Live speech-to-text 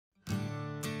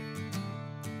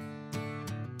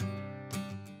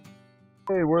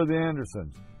Hey, we're the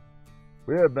Andersons.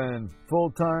 We have been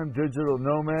full-time digital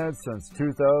nomads since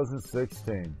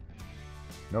 2016.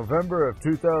 November of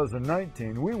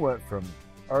 2019, we went from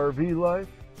RV life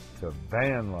to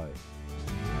van life.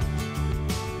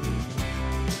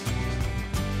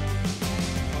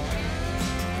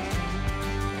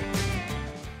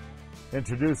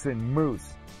 Introducing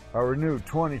Moose, our new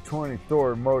 2020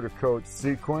 Thor motor coach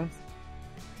sequence.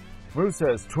 Moose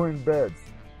has twin beds,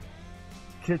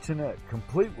 kitchenette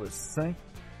complete with sink,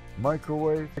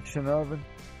 microwave, induction oven,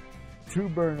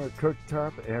 2-burner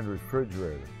cooktop and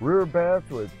refrigerator, rear bath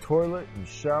with toilet and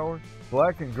shower,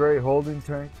 black and gray holding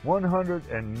tank,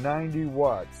 190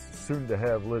 watts, soon to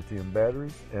have lithium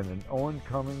batteries, and an Owen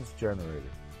Cummins generator,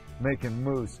 making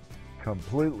Moose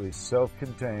completely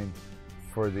self-contained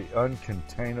for the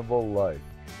uncontainable life.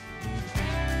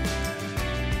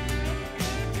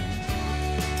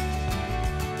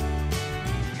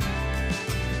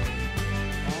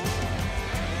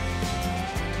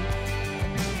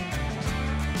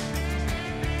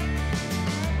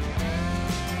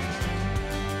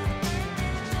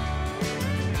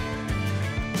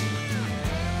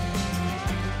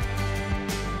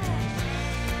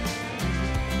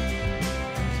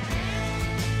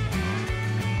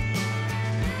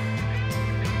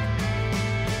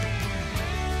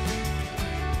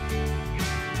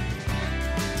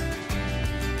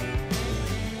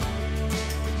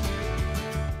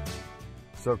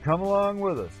 So come along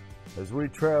with us as we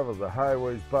travel the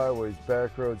highways, byways,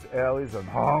 back roads, alleys, and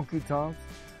honky-tonks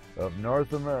of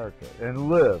North America and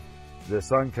live this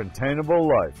uncontainable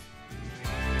life.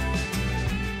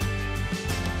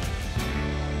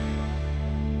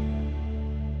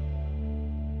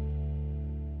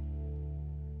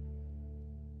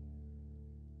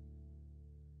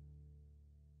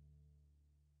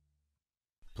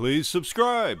 Please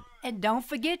subscribe. And don't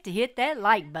forget to hit that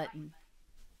like button.